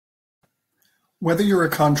Whether you're a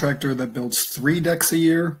contractor that builds 3 decks a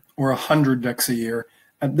year or 100 decks a year,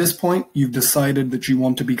 at this point, you've decided that you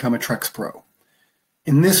want to become a TrexPro.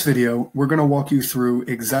 In this video, we're going to walk you through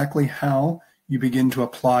exactly how you begin to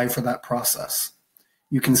apply for that process.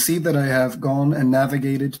 You can see that I have gone and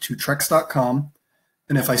navigated to Trex.com,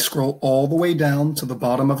 and if I scroll all the way down to the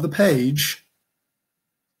bottom of the page,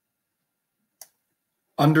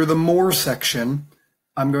 under the More section,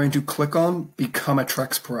 I'm going to click on Become a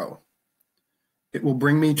TrexPro. It will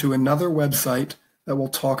bring me to another website that will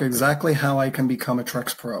talk exactly how I can become a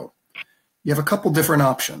TrexPro. You have a couple different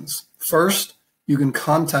options. First, you can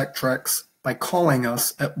contact Trex by calling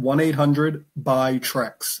us at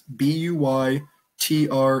 1-800-BUY-TREX,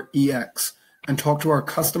 B-U-Y-T-R-E-X, and talk to our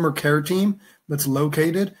customer care team that's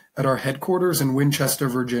located at our headquarters in Winchester,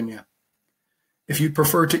 Virginia. If you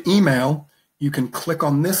prefer to email, you can click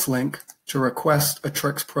on this link to request a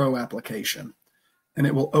TrexPro application, and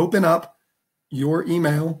it will open up your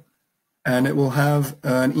email, and it will have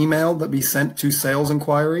an email that be sent to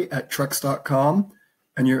salesinquiry@trex.com,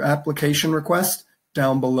 and your application request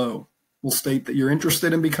down below will state that you're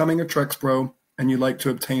interested in becoming a TrexPro and you'd like to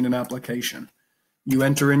obtain an application. You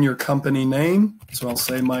enter in your company name, so I'll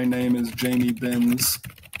say my name is Jamie Binns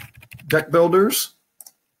Deck Builders.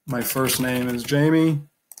 My first name is Jamie,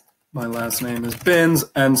 my last name is Binns,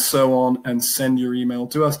 and so on, and send your email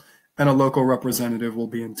to us, and a local representative will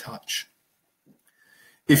be in touch.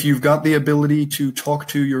 If you've got the ability to talk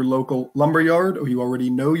to your local lumberyard, or you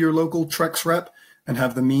already know your local Trex rep and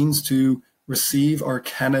have the means to receive our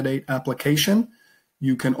candidate application,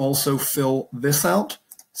 you can also fill this out.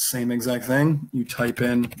 Same exact thing. You type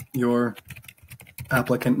in your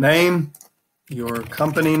applicant name, your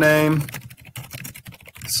company name,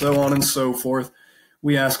 so on and so forth.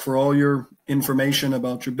 We ask for all your information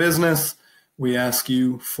about your business. We ask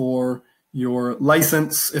you for your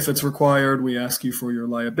license if it's required. We ask you for your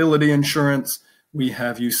liability insurance. We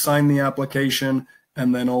have you sign the application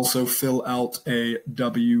and then also fill out a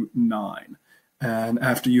W-9. And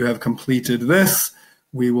after you have completed this,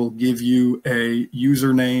 we will give you a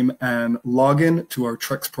username and login to our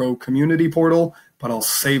TrexPro community portal, but I'll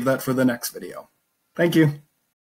save that for the next video. Thank you.